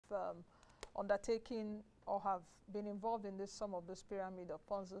undertaken or have been involved in some of this pyramid or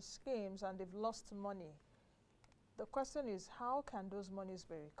Ponzi schemes, and they've lost money. The question is, how can those monies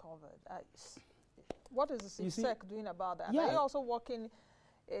be recovered? What is the SEC doing about that? Yeah. Are you also working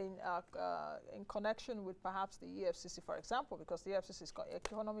in connection with perhaps the EFCC, for example, because the EFCC is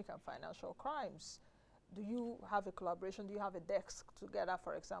economic and financial crimes? Do you have a collaboration? Do you have a desk together,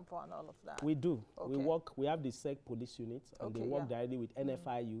 for example, and all of that? We do. Okay. We have the SEC police unit, and they work directly with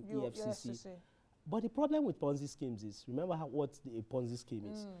NFIU, EFCC. But the problem with Ponzi schemes is, remember what a Ponzi scheme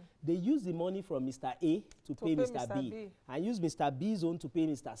is? They use the money from Mr. A to pay Mr. B, and use Mr. B's own to pay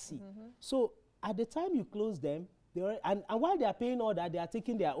Mr. C. So at the time you close them, and while they are paying all that, they are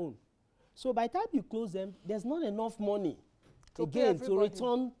taking their own. So by the time you close them, there's not enough money to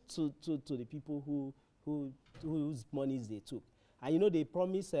return to the people whose monies they took. And you know, they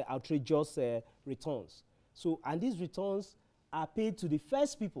promise outrageous returns. So, and these returns are paid to the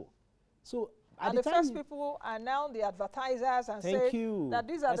first people. So, and the first people are now the advertisers and say that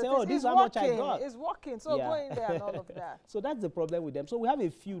these are the things. This is how much I got. It's working, so go in there and all of that. So that's the problem with them. So we have a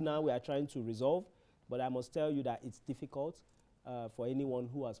few now we are trying to resolve, but I must tell you that it's difficult for anyone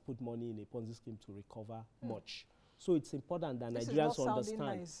who has put money in a Ponzi scheme to recover much. So it's important that Nigerians understand.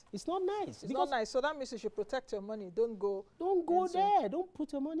 Nice. It's not nice. It's not nice. So that means you should protect your money. Don't go there. Don't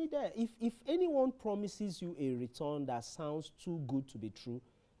put your money there. If anyone promises you a return that sounds too good to be true,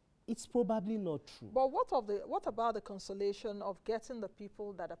 it's probably not true. But what about the consolation of getting the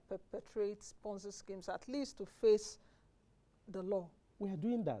people that perpetrate Ponzi schemes at least to face the law? We are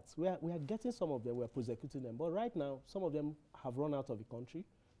doing that. We are getting some of them. We are prosecuting them. But right now, some of them have run out of the country.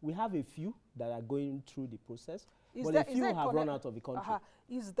 We have a few that are going through the process, but a few have run out of the country.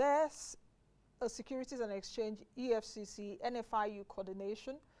 Is there a Securities and Exchange, EFCC, NFIU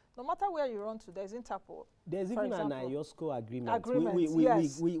coordination? No matter where you run to, there's Interpol. There's even an IOSCO agreement.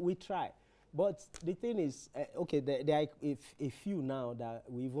 Yes. We try. But the thing is, okay, there are a few now that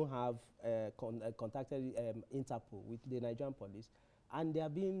we even have contacted Interpol with the Nigerian police, and they are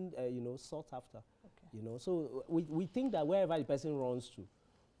being, sought after. Okay. So we think that wherever the person runs to,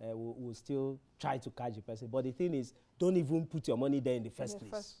 we'll still try to catch the person. But the thing is, don't even put your money there in the first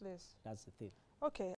place. That's the thing. Okay.